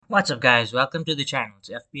What's up, guys? Welcome to the channel. It's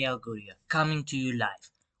FPL Guria coming to you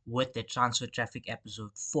live with the transfer traffic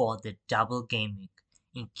episode for the double game week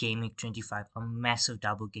in Game Week 25, a massive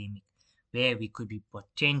double game week where we could be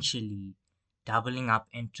potentially doubling up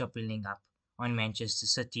and tripling up on Manchester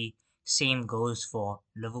City. Same goes for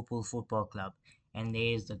Liverpool Football Club, and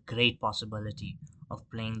there is the great possibility of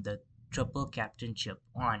playing the triple captainship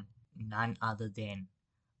on none other than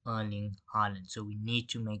Erling Haaland. So we need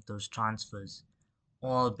to make those transfers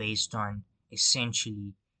all based on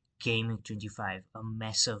essentially Gaming 25, a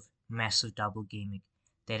massive double gaming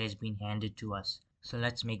that has been handed to us. So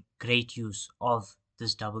let's make great use of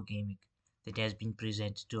this double gaming that has been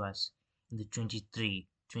presented to us in the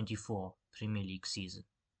 23-24 Premier League season.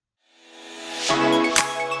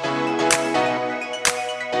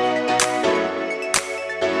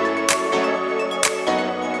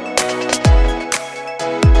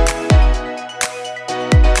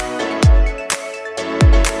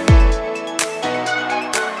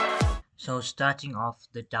 So starting off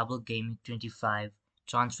the double gaming 25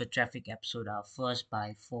 transfer traffic episode, our first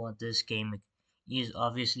buy for this game is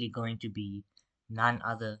obviously going to be none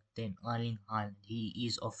other than Erling Haaland. He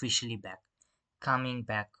is officially back, coming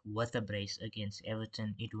back with a brace against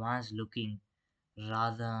Everton. It was looking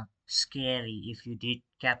rather scary if you did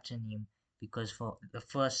captain him, because for the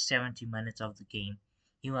first 70 minutes of the game,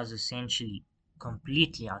 he was essentially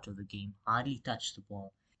completely out of the game, hardly touched the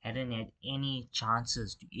ball, hadn't had any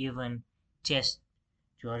chances to even test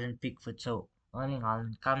Jordan Pickford. So Erling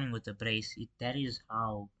Haaland coming with a brace, that is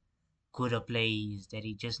how good a player he is, that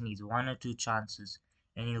he just needs one or two chances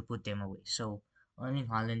and he'll put them away. So Erling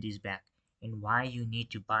Haaland is back. And why you need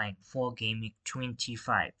to buy him for Game Week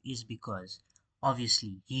 25 is because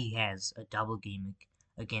obviously he has a double game week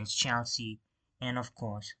against Chelsea and of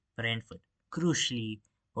course Brentford. Crucially,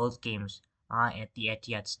 both games are at the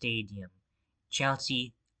Etihad Stadium.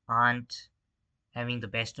 Chelsea aren't having the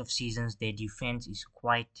best of seasons. Their defense is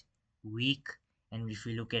quite weak. And if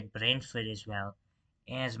we look at Brentford as well,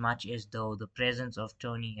 as much as though the presence of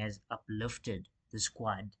Tony has uplifted the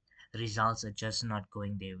squad, the results are just not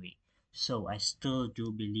going their way. So I still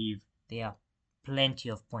do believe there are plenty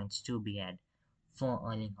of points to be had for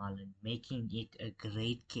Erling Haaland, making it a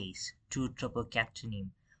great case to triple captain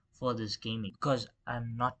him for this game because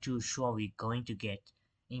I'm not too sure we're going to get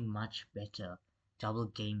a much better double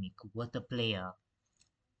game week with a player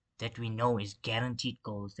that we know is guaranteed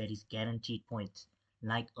goals, that is guaranteed points,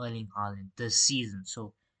 like Erling Haaland this season.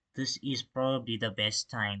 So this is probably the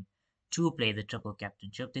best time to play the triple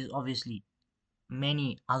captainship. There's obviously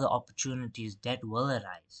many other opportunities that will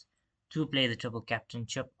arise to play the triple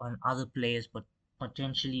captainship on other players, but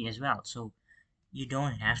potentially as well. So you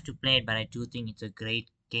don't have to play it, but I do think it's a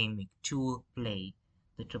great game week to play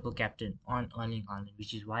the triple captain on Erling Haaland,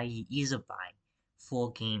 which is why he is a buy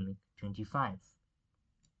for game week 25.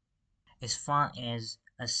 As far as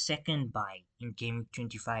a second buy in Game Week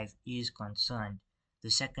 25 is concerned,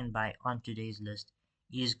 the second buy on today's list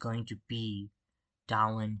is going to be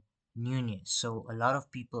Darwin Nunez. So a lot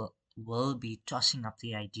of people will be tossing up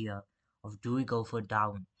the idea of, do we go for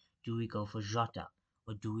Darwin, do we go for Jota,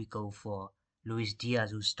 or do we go for Luis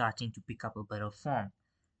Diaz, who's starting to pick up a bit of form.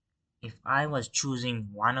 If I was choosing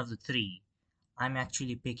one of the three, I'm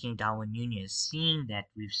actually picking Darwin Nunez, seeing that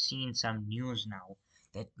we've seen some news now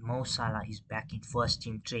that Mo Salah is back in first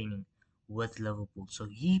team training with Liverpool. So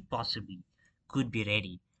he possibly could be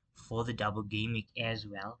ready for the double game week as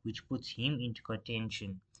well, which puts him into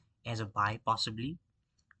contention as a buy possibly,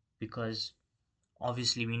 because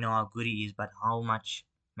obviously we know how good he is, but how much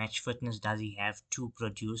match fitness does he have to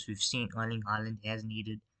produce? We've seen Erling Haaland has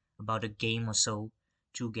needed about a game or so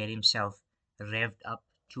to get himself revved up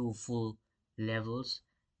to full levels.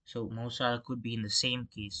 So Mo Salah could be in the same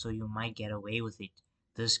case, so you might get away with it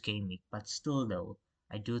this game week. But still though,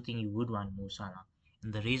 I do think you would want Mo Salah.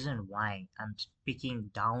 And the reason why I'm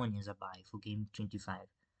picking Darwin as a buy for game 25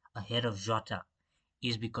 ahead of Jota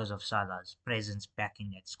is because of Salah's presence back in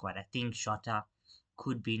that squad. I think Jota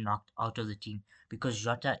could be knocked out of the team because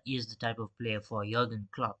Jota is the type of player for Jurgen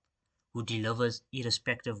Klopp who delivers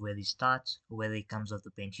irrespective of where he starts or whether he comes off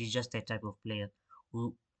the bench. He's just that type of player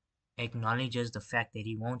who acknowledges the fact that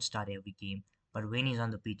he won't start every game, but when he's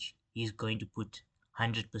on the pitch, he's going to put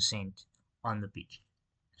 100% on the pitch.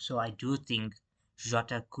 So I do think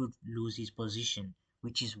Jota could lose his position,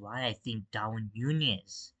 which is why I think Darwin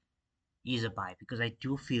Nunez is a buy, because I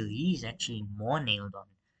do feel he's actually more nailed on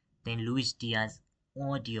than Luis Diaz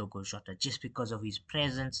or Diogo Jota just because of his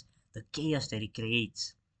presence, the chaos that he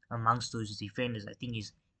creates amongst those defenders. I think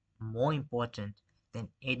is more important than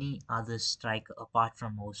any other striker apart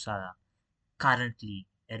from Mo Salah currently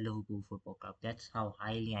at Liverpool Football Club. That's how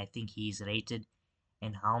highly I think he's rated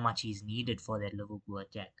and how much he's needed for that Liverpool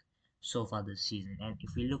attack so far this season. And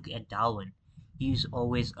if we look at Darwin, he's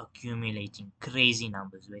always accumulating crazy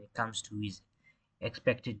numbers when it comes to his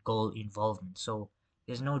expected goal involvement. So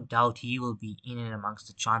there's no doubt he will be in and amongst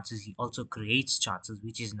the chances. He also creates chances,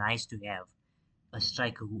 which is nice to have a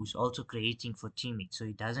striker who's also creating for teammates. So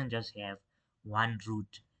he doesn't just have one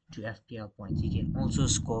route to FPL points. He can also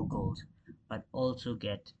score goals, but also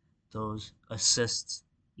get those assists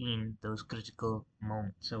in those critical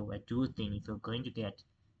moments. So I do think if you're going to get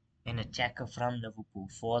an attacker from Liverpool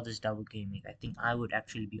for this double game week, I think I would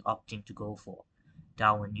actually be opting to go for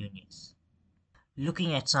Darwin Nunez.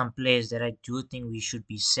 Looking at some players that I do think we should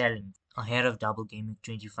be selling ahead of double game week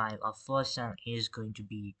 25, our first sell is going to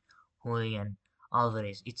be Julian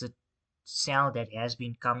Alvarez. It's a sell that has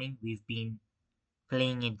been coming. We've been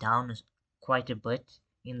playing it down quite a bit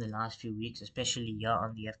in the last few weeks, especially here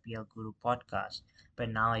on the FPL Guru podcast. But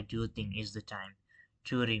now I do think is the time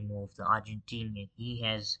to remove the Argentinian. He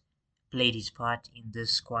has played his part in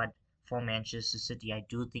this squad for Manchester City. I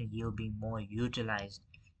do think he'll be more utilized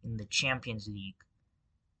in the Champions League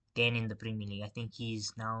than in the Premier League. I think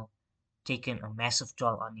he's now taken a massive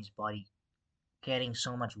toll on his body, carrying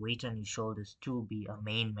so much weight on his shoulders to be a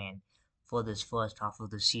main man for this first half of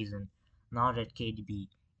the season. Now that KDB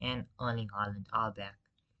and Erling Haaland are back,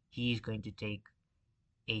 he is going to take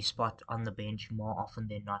a spot on the bench more often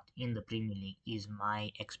than not in the Premier League, is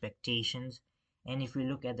my expectations. And if we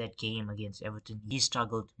look at that game against Everton, he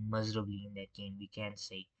struggled miserably in that game, we can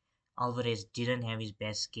say. Alvarez didn't have his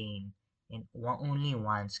best game, and only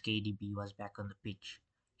once KDB was back on the pitch,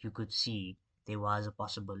 you could see there was a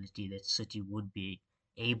possibility that City would be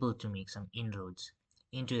able to make some inroads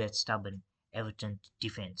into that stubborn Everton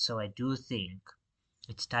defense. So I do think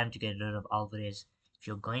it's time to get rid of Alvarez. If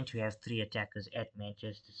you're going to have three attackers at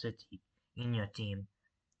Manchester City in your team,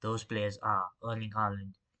 those players are Erling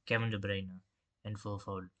Haaland, Kevin De Bruyne, and Phil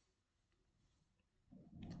Foden.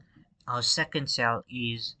 Our second sell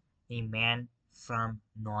is a man from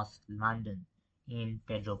North London in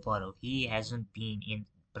Pedro Porro. He hasn't been in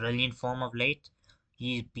brilliant form of late.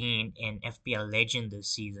 He's been an FPL legend this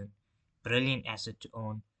season, brilliant asset to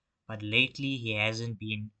own, but lately he hasn't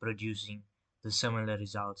been producing the similar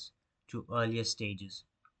results to earlier stages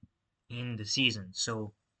in the season.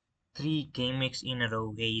 So three game weeks in a row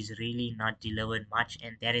where he's really not delivered much,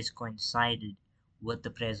 and that has coincided with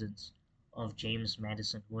the presence of James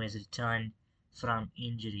Madison, who has returned from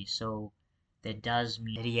injury. So that does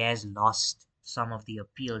mean that he has lost some of the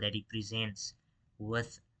appeal that he presents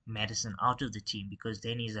with Madison out of the team, because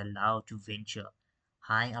then he's allowed to venture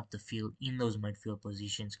high up the field in those midfield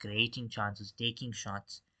positions, creating chances, taking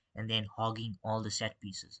shots, and then hogging all the set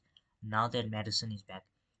pieces. Now that Madison is back,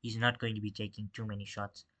 he's not going to be taking too many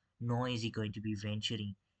shots, nor is he going to be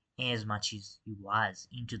venturing as much as he was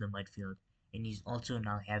into the midfield, and he's also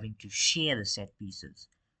now having to share the set pieces.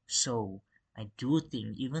 So I do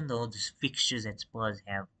think, even though the fixtures that Spurs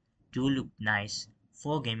have do look nice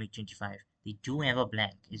for Game Week 25, they do have a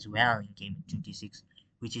blank as well in Game Week 26,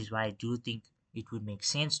 which is why I do think it would make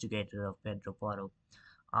sense to get rid of Pedro Porro.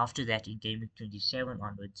 After that, in Game Week 27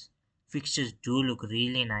 onwards, fixtures do look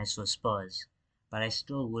really nice for Spurs, but I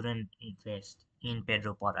still wouldn't invest in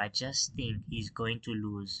Pedro Porro. I just think he's going to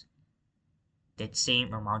lose that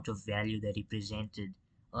same amount of value that he presented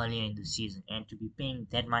earlier in the season. And to be paying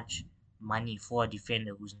that much money for a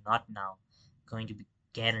defender who's not now going to be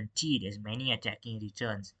guaranteed as many attacking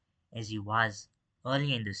returns as he was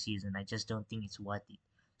earlier in the season, I just don't think it's worth it.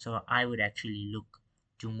 So I would actually look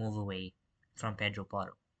to move away from Pedro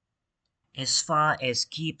Porro. As far as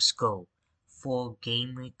keeps go for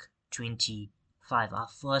Game Week 25, our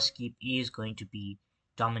first keep is going to be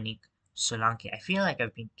Dominic Solanke. I feel like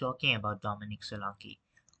I've been talking about Dominic Solanke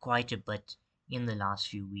quite a bit in the last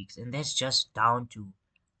few weeks, and that's just down to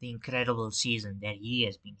the incredible season that he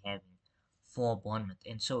has been having for Bournemouth.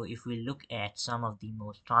 And so, if we look at some of the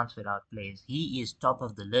most transferred out players, he is top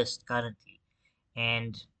of the list currently,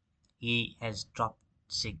 and he has dropped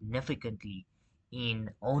significantly in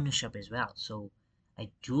ownership as well. So I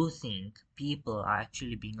do think people are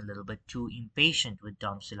actually being a little bit too impatient with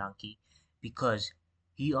Dom Solanke, because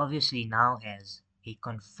he obviously now has a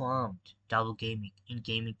confirmed double game week in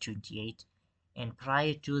Game Week 28, and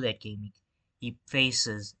prior to that game week, he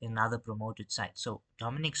faces another promoted side. So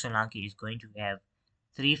Dominic Solanke is going to have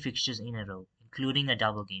three fixtures in a row, including a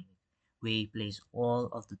double game week, where he plays all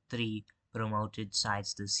of the three promoted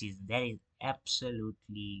sides this season. That is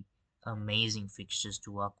absolutely amazing fixtures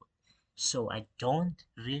to work with. So I don't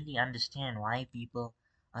really understand why people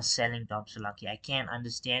are selling Dom Solanke. I can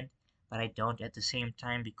understand, but I don't at the same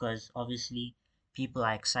time because obviously people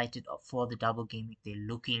are excited for the double game week. They're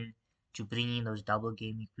looking to bring in those double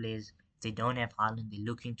game week players. If they don't have Haaland, they're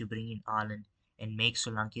looking to bring in Haaland and make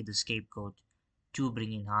Solanke the scapegoat to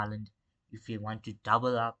bring in Haaland. If you want to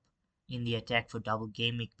double up in the attack for double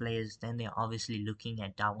game week players, then they're obviously looking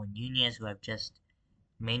at Darwin Nunez, who I've just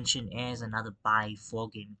mentioned as another buy for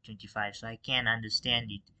Game 25. So I can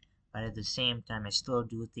understand it, but at the same time, I still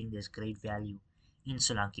do think there's great value in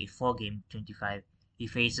Solanke for Game 25. He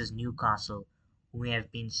faces Newcastle, who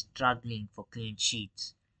have been struggling for clean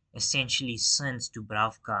sheets essentially since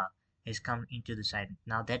Dubravka has come into the side.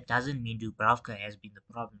 Now, that doesn't mean Dubravka has been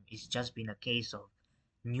the problem, it's just been a case of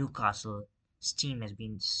Newcastle's team has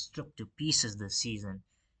been stripped to pieces this season,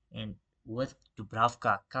 and with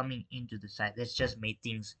Dubravka coming into the side, that's just made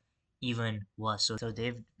things even worse. So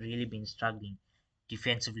they've really been struggling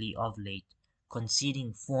defensively of late,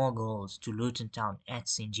 conceding 4 goals to Luton Town at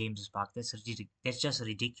St James's Park. That's just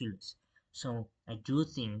ridiculous. So I do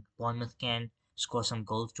think Bournemouth can score some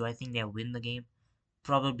goals. Do I think they'll win the game?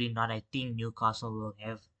 Probably not. I think Newcastle will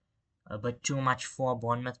have a bit too much for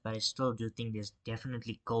Bournemouth, but I still do think there's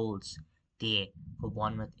definitely goals there for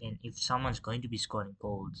Bournemouth. And if someone's going to be scoring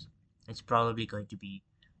goals, it's probably going to be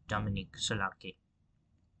Dominic Solanke.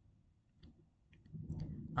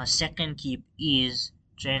 Our second keep is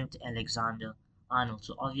Trent Alexander Arnold.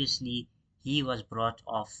 So obviously he was brought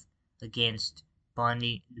off against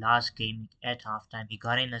Burnley last game at halftime. He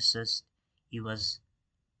got an assist. He was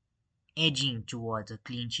edging towards a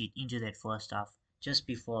clean sheet into that first half just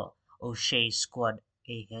before O'Shea scored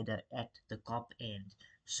a header at the Kop end.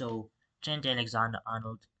 So Trent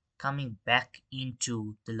Alexander-Arnold coming back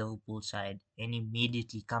into the Liverpool side and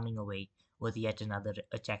immediately coming away with yet another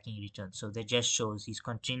attacking return. So that just shows he's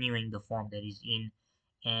continuing the form that he's in.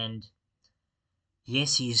 And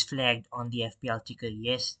yes, he is flagged on the FPL ticker.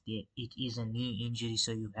 Yes, it is a knee injury,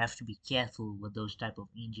 so you have to be careful with those type of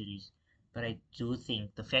injuries. But I do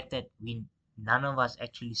think the fact that we none of us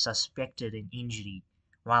actually suspected an injury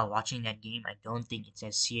while watching that game, I don't think it's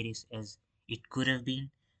as serious as it could have been.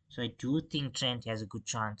 So I do think Trent has a good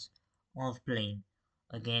chance of playing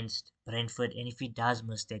against Brentford, and if he does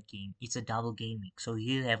miss that game, it's a double game week, so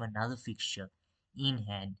he'll have another fixture in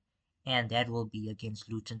hand, and that will be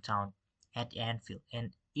against Luton Town at Anfield.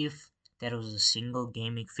 And if there was a single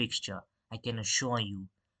gaming fixture, I can assure you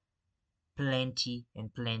plenty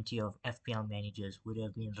and plenty of FPL managers would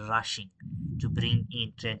have been rushing to bring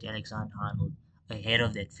in Trent Alexander-Arnold ahead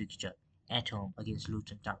of that fixture at home against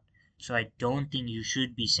Luton Town. So I don't think you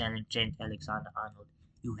should be selling Trent Alexander-Arnold.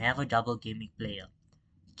 You have a double gaming player.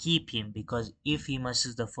 Keep him, because if he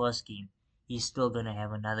misses the first game, he's still going to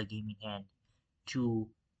have another game in hand to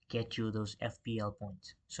get you those FPL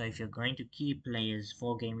points. So if you're going to keep players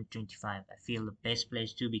for Game Week 25, I feel the best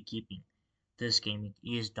players to be keeping this game week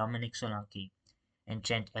is Dominic Solanke and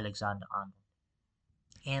Trent Alexander-Arnold.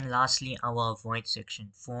 And lastly, our avoid section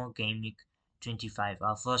for Game Week 25.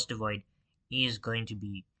 Our first avoid is going to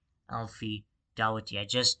be Alfie Doherty. I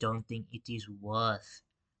just don't think it is worth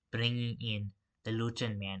bringing in the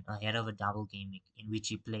Luton man ahead of a double game week in which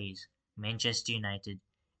he plays Manchester United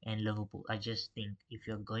and Liverpool. I just think if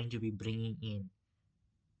you're going to be bringing in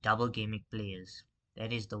double game week players,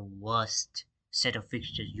 that is the worst set of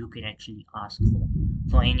fixtures you can actually ask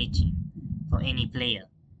for any team, for any player,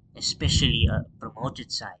 especially a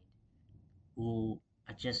promoted side who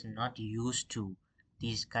are just not used to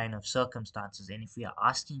these kind of circumstances. And if we are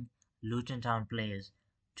asking Luton Town players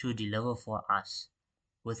to deliver for us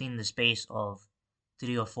within the space of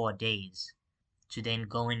 3 or 4 days, to then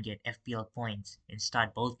go and get FPL points and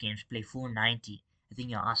start both games, play full 90, I think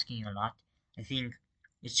you're asking a lot. I think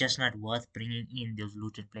it's just not worth bringing in those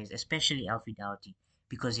Luton players, especially Alfie Doughty,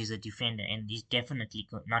 because he's a defender and he's definitely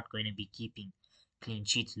not going to be keeping clean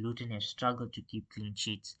sheets. Luton has struggled to keep clean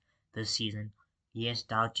sheets this season. Yes,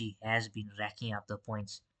 Doughty has been racking up the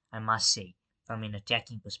points, I must say, from an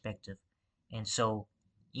attacking perspective. And so,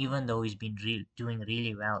 even though he's been doing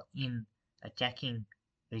really well in attacking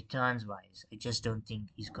returns wise, I just don't think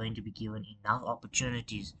he's going to be given enough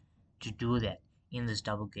opportunities to do that in this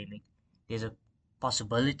double gaming. There's a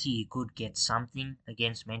possibility he could get something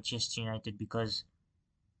against Manchester United because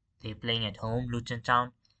they're playing at home, Luton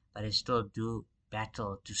Town, but I still do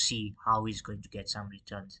battle to see how he's going to get some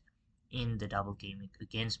returns in the double gaming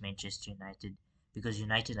against Manchester United, because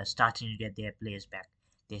United are starting to get their players back.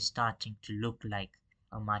 They're starting to look like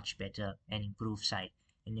a much better and improved side.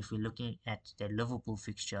 And if we're looking at the Liverpool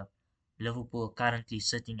fixture, Liverpool currently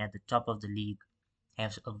sitting at the top of the league,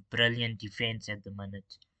 have a brilliant defense at the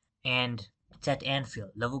minute. And it's at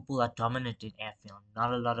Anfield. Liverpool are dominant in Anfield.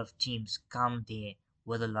 Not a lot of teams come there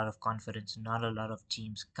with a lot of confidence. Not a lot of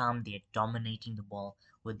teams come there dominating the ball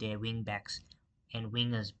with their wing backs and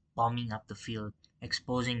wingers bombing up the field,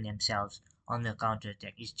 exposing themselves on the counter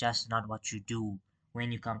attack. It's just not what you do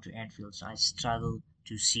when you come to Anfield. So I struggle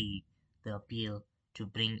to see the appeal to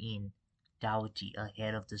bring in Doughty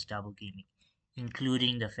ahead of this double gaming,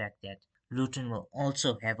 including the fact that Luton will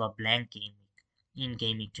also have a blank game week in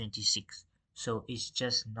game week 26. So it's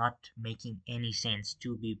just not making any sense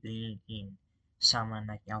to be bringing in someone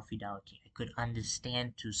like Alfie Doughty. I could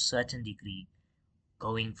understand to a certain degree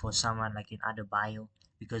going for someone like an Adebayo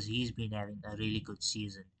because he's been having a really good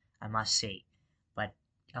season, I must say. But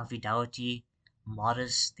Alfie Doughty,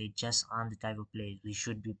 Morris, they just aren't the type of players we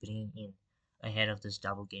should be bringing in ahead of this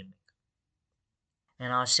double game week.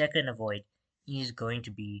 And our second avoid is going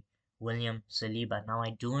to be William Saliba. Now I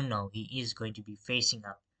do know he is going to be facing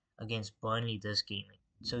up against Burnley this game.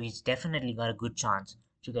 So he's definitely got a good chance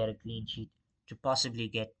to get a clean sheet, to possibly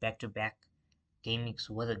get back to back game weeks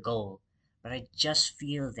with a goal. But I just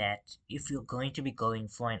feel that if you're going to be going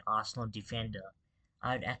for an Arsenal defender,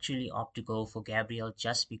 I'd actually opt to go for Gabriel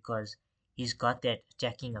just because he's got that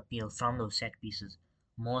attacking appeal from those set pieces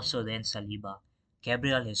more so than Saliba.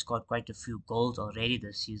 Gabriel has scored quite a few goals already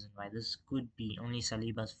this season, right? This could be only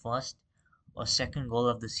Saliba's first or second goal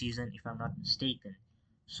of the season, if I'm not mistaken.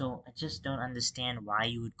 So I just don't understand why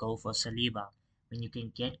you would go for Saliba when you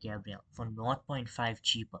can get Gabriel for zero point 0.5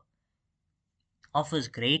 cheaper. Offers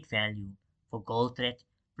great value for goal threat,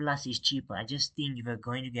 plus is cheaper. I just think if you're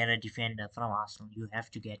going to get a defender from Arsenal, you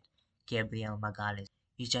have to get Gabriel Magalhaes.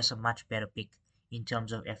 He's just a much better pick in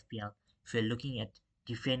terms of FPL. If you're looking at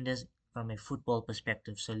defenders from a football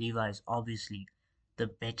perspective, Saliba is obviously the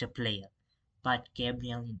better player, but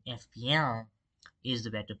Gabriel in FPL is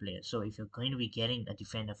the better player. So if you're going to be getting a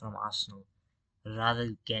defender from Arsenal,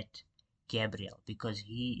 rather get Gabriel because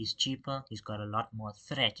he is cheaper, he's got a lot more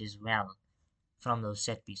threat as well from those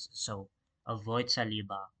set pieces. So avoid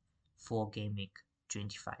Saliba for game week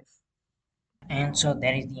 25. And so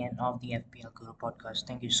that is the end of the FPL Guru podcast.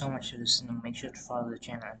 Thank you so much for listening. Make sure to follow the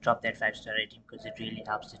channel and drop that 5-star rating because it really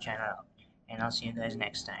helps the channel out. And I'll see you guys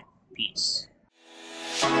next time. Peace.